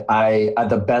mean,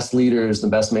 the best leaders, the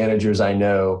best managers I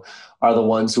know are the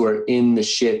ones who are in the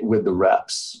shit with the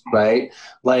reps, right?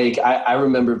 Like I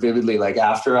remember vividly, like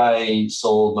after I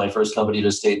sold my first company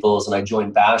to Staples and I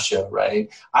joined Basha, right?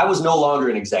 I was no longer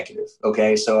an executive,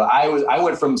 okay? So I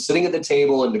went from sitting at the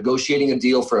table and negotiating a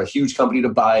deal for a huge company to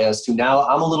buy us to now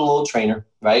I'm a little old trainer,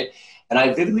 right? And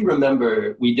I vividly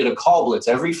remember we did a call blitz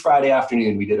every Friday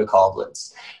afternoon. We did a call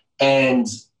blitz, and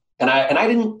I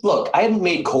hadn't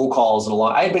made cold calls in a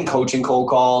long. I had been coaching cold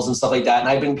calls and stuff like that, and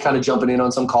I'd been kind of jumping in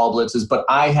on some call blitzes, but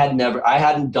I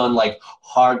hadn't done like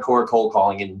hardcore cold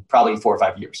calling in probably 4 or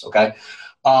 5 years. Okay.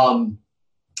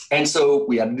 And so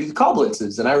we had to do the call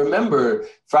blitzes. And I remember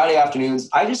Friday afternoons,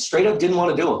 I just straight up didn't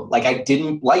want to do them. Like I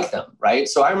didn't like them. Right.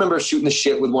 So I remember shooting the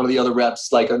shit with one of the other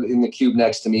reps, like in the cube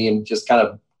next to me, and just kind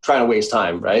of trying to waste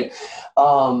time, right?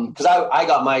 Because I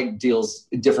got my deals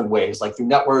in different ways, like through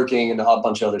networking and a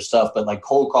bunch of other stuff. But like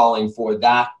cold calling for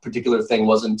that particular thing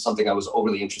wasn't something I was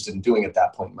overly interested in doing at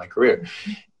that point in my career.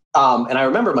 And I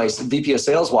remember my VP of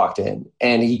sales walked in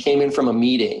and he came in from a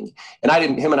meeting and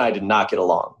him and I did not get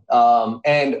along.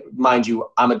 And mind you,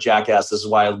 I'm a jackass. This is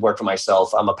why I work for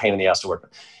myself. I'm a pain in the ass to work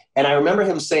with. And I remember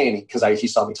him saying, because he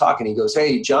saw me talking, he goes,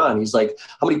 "Hey, John," he's like,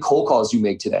 "how many cold calls do you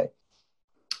make today?"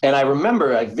 And I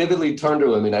remember I vividly turned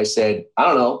to him and I said, "I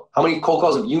don't know. How many cold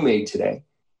calls have you made today?"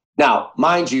 Now,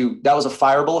 mind you, that was a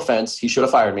fireable offense. He should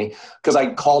have fired me because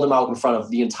I called him out in front of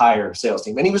the entire sales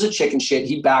team. And he was a chicken shit.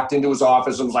 He backed into his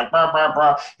office and was like, "Bah, bah,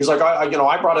 bah." He's like,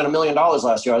 I brought in $1 million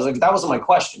last year. I was like, that wasn't my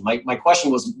question. My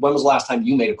question was, when was the last time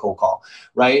you made a cold call,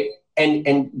 right?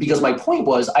 And because my point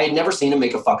was, I had never seen him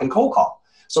make a fucking cold call.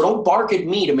 So don't bark at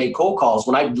me to make cold calls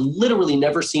when I've literally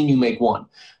never seen you make one.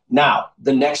 Now,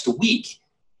 the next week,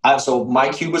 so my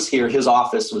cube was here, his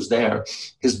office was there.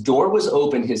 His door was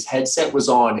open, his headset was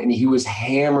on, and he was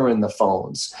hammering the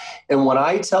phones. And when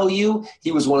I tell you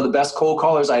he was one of the best cold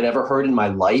callers I'd ever heard in my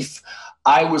life,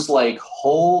 I was like,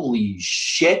 holy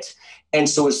shit. And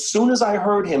so as soon as I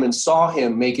heard him and saw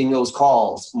him making those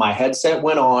calls, my headset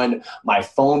went on, my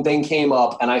phone thing came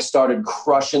up, and I started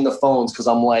crushing the phones because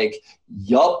I'm like,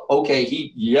 yup,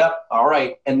 okay, all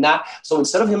right. And so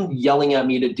instead of him yelling at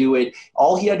me to do it,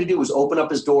 all he had to do was open up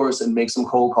his doors and make some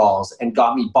cold calls and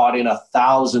got me bought in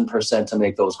 1,000% to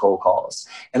make those cold calls.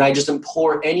 And I just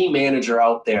implore any manager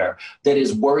out there that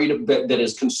is worried, that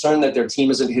is concerned that their team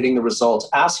isn't hitting the results,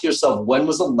 ask yourself, when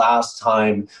was the last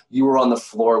time you were on the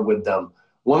floor with them?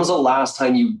 When was the last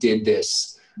time you did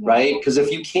this? Right? Because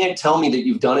if you can't tell me that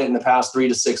you've done it in the past 3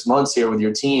 to 6 months here with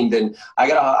your team, then I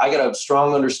got a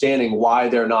strong understanding why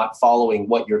they're not following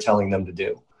what you're telling them to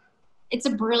do. It's a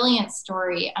brilliant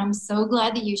story. I'm so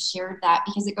glad that you shared that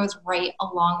because it goes right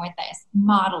along with this.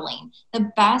 Modeling. The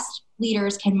best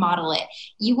leaders can model it.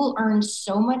 You will earn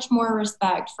so much more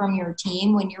respect from your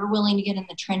team when you're willing to get in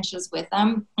the trenches with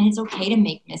them. And it's okay to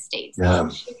make mistakes. Yeah.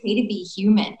 It's okay to be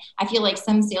human. I feel like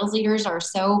some sales leaders are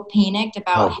so panicked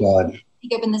about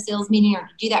speak up in the sales meeting or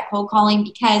to do that cold calling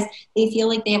because they feel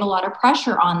like they have a lot of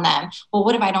pressure on them. Well,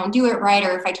 what if I don't do it right?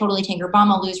 Or if I totally tank or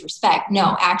bomb, I'll lose respect.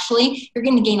 No, actually, you're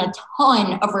going to gain a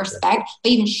ton of respect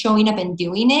by even showing up and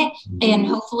doing it. And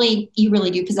hopefully you really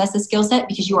do possess the skill set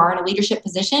because you are in a leadership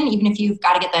position, even if you've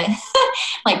got to get the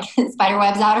like spider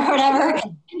webs out or whatever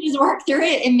and just work through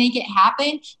it and make it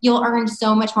happen. You'll earn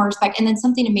so much more respect. And then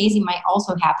something amazing might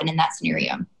also happen in that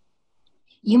scenario.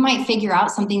 You might figure out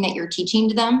something that you're teaching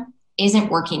to them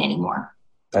isn't working anymore.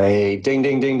 Hey, ding,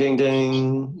 ding, ding, ding,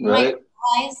 ding. Right?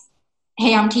 Realize,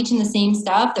 hey, I'm teaching the same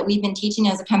stuff that we've been teaching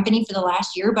as a company for the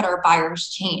last year, but our buyers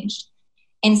changed.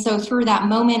 And so through that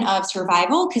moment of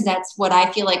survival, because that's what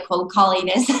I feel like cold calling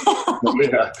is.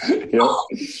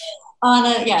 On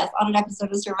an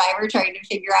episode of Survivor, trying to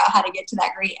figure out how to get to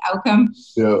that great outcome.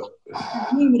 Yeah.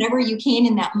 Do whatever you can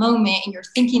in that moment, and you're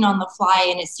thinking on the fly,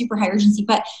 and it's super high urgency,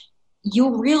 but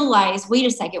you'll realize, wait a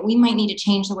second, we might need to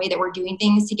change the way that we're doing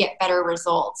things to get better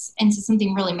results. And so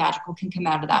something really magical can come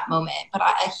out of that moment. But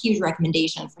a huge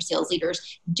recommendation for sales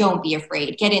leaders, don't be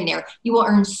afraid. Get in there. You will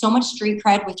earn so much street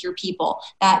cred with your people.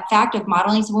 That fact of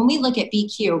modeling. So when we look at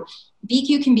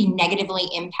BQ can be negatively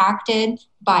impacted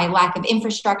by lack of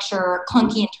infrastructure,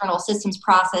 clunky internal systems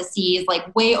processes,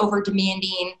 like way over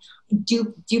demanding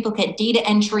duplicate data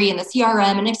entry in the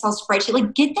CRM and Excel spreadsheet.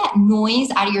 Like, get that noise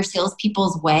out of your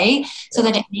salespeople's way so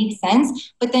that it makes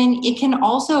sense. But then it can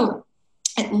also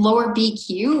lower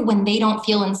BQ when they don't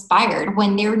feel inspired,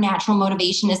 when their natural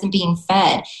motivation isn't being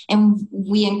fed. And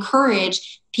we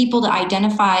encourage people to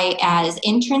identify as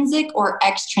intrinsic or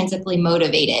extrinsically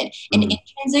motivated. And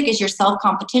intrinsic is your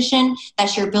self-competition.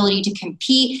 That's your ability to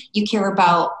compete. You care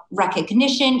about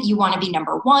recognition. You want to be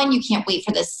number one. You can't wait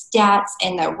for the stats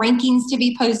and the rankings to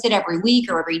be posted every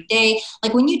week or every day.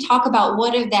 Like when you talk about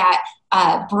what of that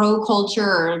bro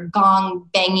culture or gong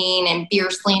banging and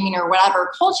beer slamming or whatever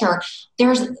culture,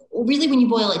 there's really, when you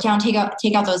boil it down, take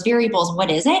out those variables, what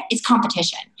is it? It's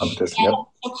competition. Yep. So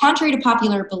contrary to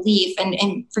popular belief,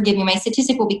 and forgive me, my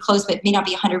statistic will be close, but it may not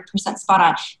be 100% spot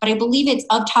on, but I believe it's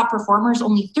of top performers,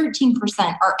 only 13%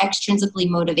 are extrinsically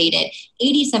motivated.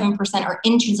 87% are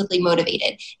intrinsically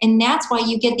motivated. And that's why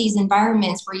you get these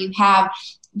environments where you have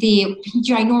the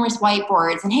ginormous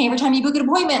whiteboards and hey, every time you book an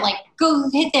appointment, like go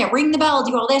hit that, ring the bell,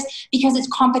 do all this, because it's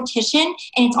competition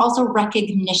and it's also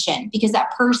recognition, because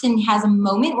that person has a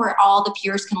moment where all the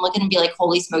peers can look at it and be like,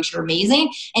 holy smokes, you're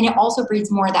amazing. And it also breeds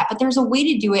more of that. But there's a way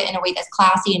to do it in a way that's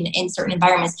classy in certain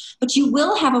environments. But you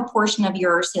will have a portion of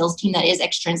your sales team that is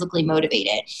extrinsically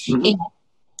motivated. And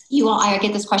I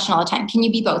get this question all the time. Can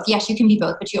you be both? Yes, you can be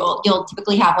both, but you'll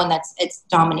typically have one it's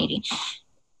dominating.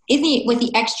 With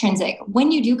the extrinsic,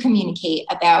 when you do communicate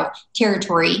about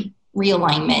territory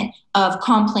realignment, of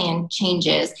comp plan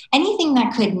changes, anything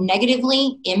that could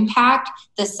negatively impact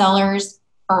the seller's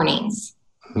earnings,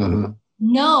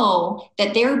 know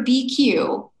that their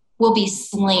BQ will be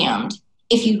slammed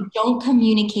if you don't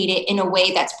communicate it in a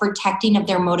way that's protecting of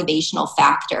their motivational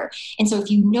factor. And so if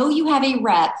you know you have a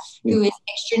rep who is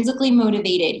extrinsically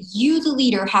motivated, you, the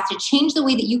leader, have to change the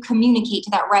way that you communicate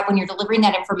to that rep when you're delivering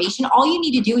that information. All you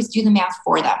need to do is do the math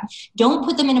for them. Don't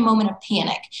put them in a moment of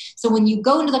panic. So when you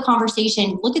go into the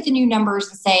conversation, look at the new numbers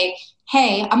and say,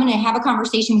 hey, I'm going to have a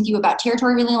conversation with you about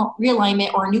territory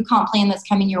realignment or a new comp plan that's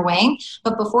coming your way.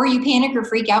 But before you panic or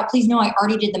freak out, please know I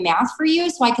already did the math for you,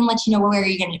 so I can let you know where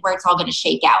it's all going to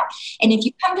shake out. And if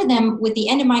you come to them with the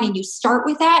end in mind and you start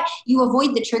with that, you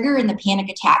avoid the trigger and the panic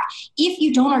attack. If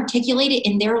you don't articulate it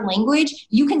in their language,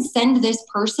 you can send this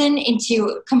person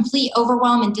into complete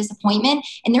overwhelm and disappointment,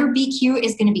 and their BQ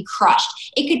is going to be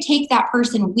crushed. It could take that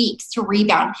person weeks to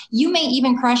rebound. You may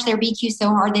even crush their BQ so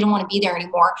hard they don't want to be there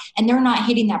anymore, and they're not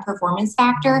hitting that performance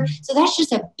factor. So that's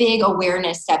just a big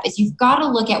awareness step, is you've got to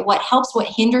look at what helps, what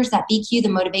hinders that BQ, the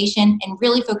motivation, and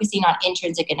really focusing on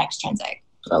intrinsic and extrinsic.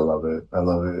 I love it. I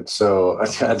love it. So I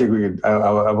think we could,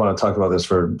 I want to talk about this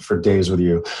for days with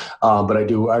you. But I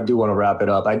do want to wrap it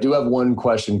up. I do have one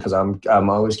question, because I'm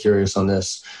always curious on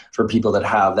this for people that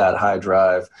have that high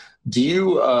drive. Do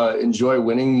you enjoy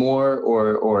winning more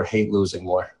or hate losing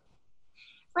more?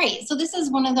 Right. So this is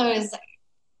one of those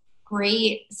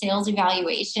great sales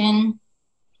evaluation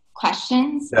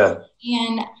questions. Yeah.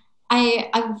 And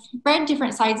I've read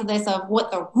different sides of this, of what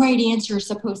the right answer is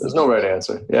supposed to be. There's no right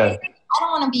answer. Yeah.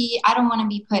 I don't want to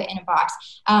be put in a box.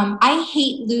 I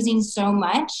hate losing so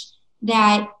much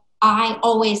that I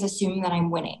always assume that I'm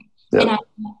winning. Yep.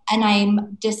 And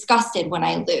I'm disgusted when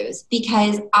I lose,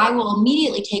 because I will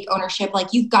immediately take ownership.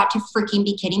 Like, you've got to freaking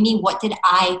be kidding me. What did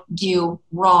I do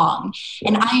wrong?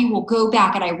 And I will go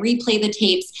back and I replay the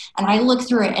tapes and I look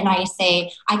through it and I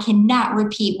say, I cannot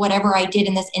repeat whatever I did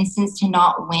in this instance to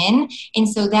not win. And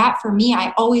so that, for me,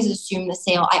 I always assume the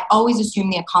sale. I always assume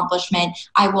the accomplishment.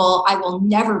 I will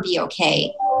never be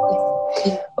okay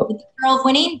with the girl of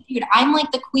winning. Dude, I'm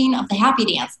like the queen of the happy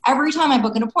dance. Every time I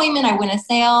book an appointment, I win a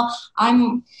sale.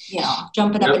 I'm,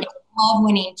 jumping up and down. I love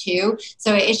winning too.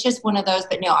 So it's just one of those.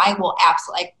 But no, I will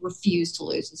absolutely refuse to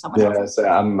lose to someone else.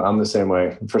 Yeah, I'm the same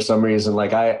way. For some reason,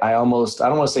 like I don't want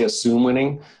to say assume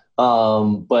winning,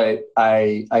 but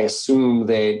I assume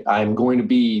that I'm going to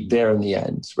be there in the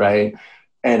end, right?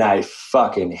 And I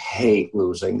fucking hate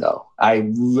losing, though. I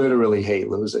literally hate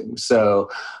losing. So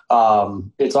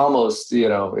it's almost,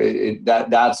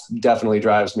 that's definitely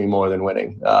drives me more than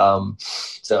winning.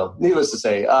 So needless to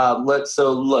say, talk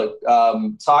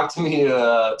to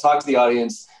the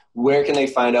audience. Where can they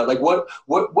find out? Like, what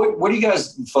do you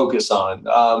guys focus on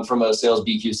from a sales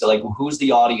BQ? So, like, who's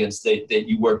the audience that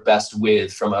you work best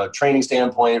with from a training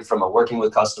standpoint, from a working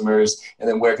with customers, and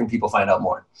then where can people find out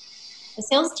more? The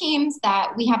sales teams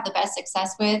that we have the best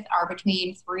success with are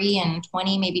between 3 and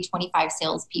 20, maybe 25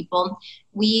 salespeople.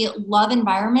 We love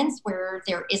environments where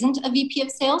there isn't a VP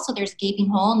of sales, so there's a gaping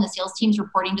hole and the sales team's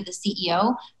reporting to the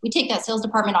CEO. We take that sales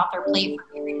department off their plate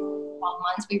for 12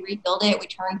 months. We rebuild it. We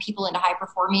turn people into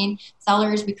high-performing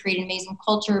sellers. We create an amazing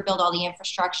culture, build all the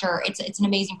infrastructure. It's an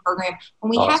amazing program. When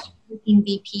we have a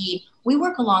VP, we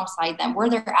work alongside them. We're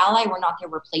their ally. We're not their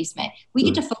replacement. We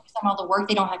get to focus on all the work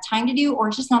they don't have time to do, or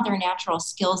it's just not their natural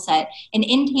skill set. And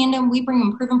in tandem, we bring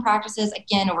them proven practices,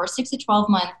 again, over a 6 to 12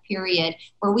 month period,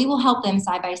 where we will help them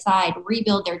side by side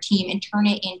rebuild their team and turn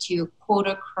it into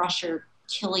quota crusher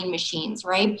killing machines,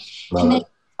 right? And then as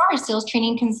far as sales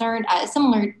training concerned,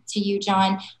 similar to you,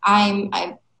 John,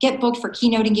 I get booked for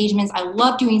keynote engagements. I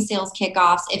love doing sales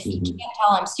kickoffs. If you can't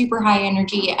tell, I'm super high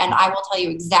energy, and I will tell you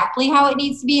exactly how it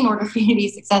needs to be in order for you to be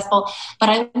successful. But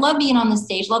I love being on the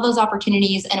stage, love those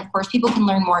opportunities. And of course, people can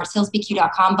learn more at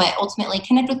salesbq.com, but ultimately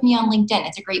connect with me on LinkedIn.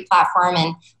 It's a great platform,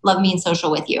 and love being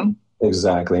social with you.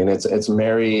 Exactly. And it's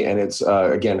Mary, and it's,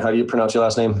 again, how do you pronounce your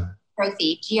last name?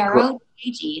 Grothe,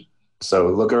 G-R-O-T-H-E. So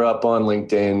look her up on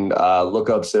LinkedIn, look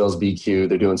up Sales BQ.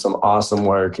 They're doing some awesome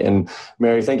work. And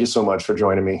Mary, thank you so much for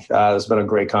joining me. It's been a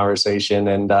great conversation,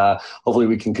 and hopefully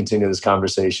we can continue this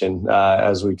conversation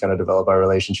as we kind of develop our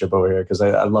relationship over here, because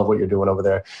I love what you're doing over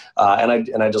there.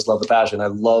 And I just love the passion. I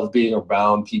love being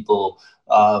around people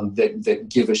that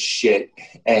give a shit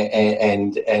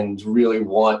and really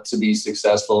want to be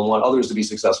successful and want others to be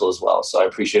successful as well. So I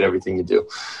appreciate everything you do.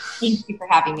 Thank you for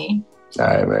having me. All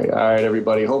right, mate. All right,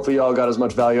 everybody. Hopefully y'all got as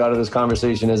much value out of this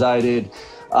conversation as I did.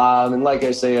 And like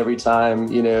I say every time,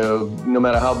 no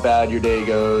matter how bad your day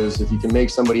goes, if you can make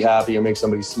somebody happy or make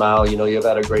somebody smile, you've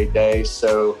had a great day.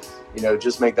 So,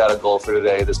 just make that a goal for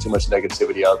today. There's too much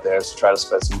negativity out there, so try to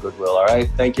spread some goodwill. All right.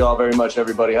 Thank you all very much,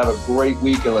 everybody. Have a great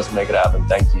week, and let's make it happen.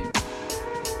 Thank you.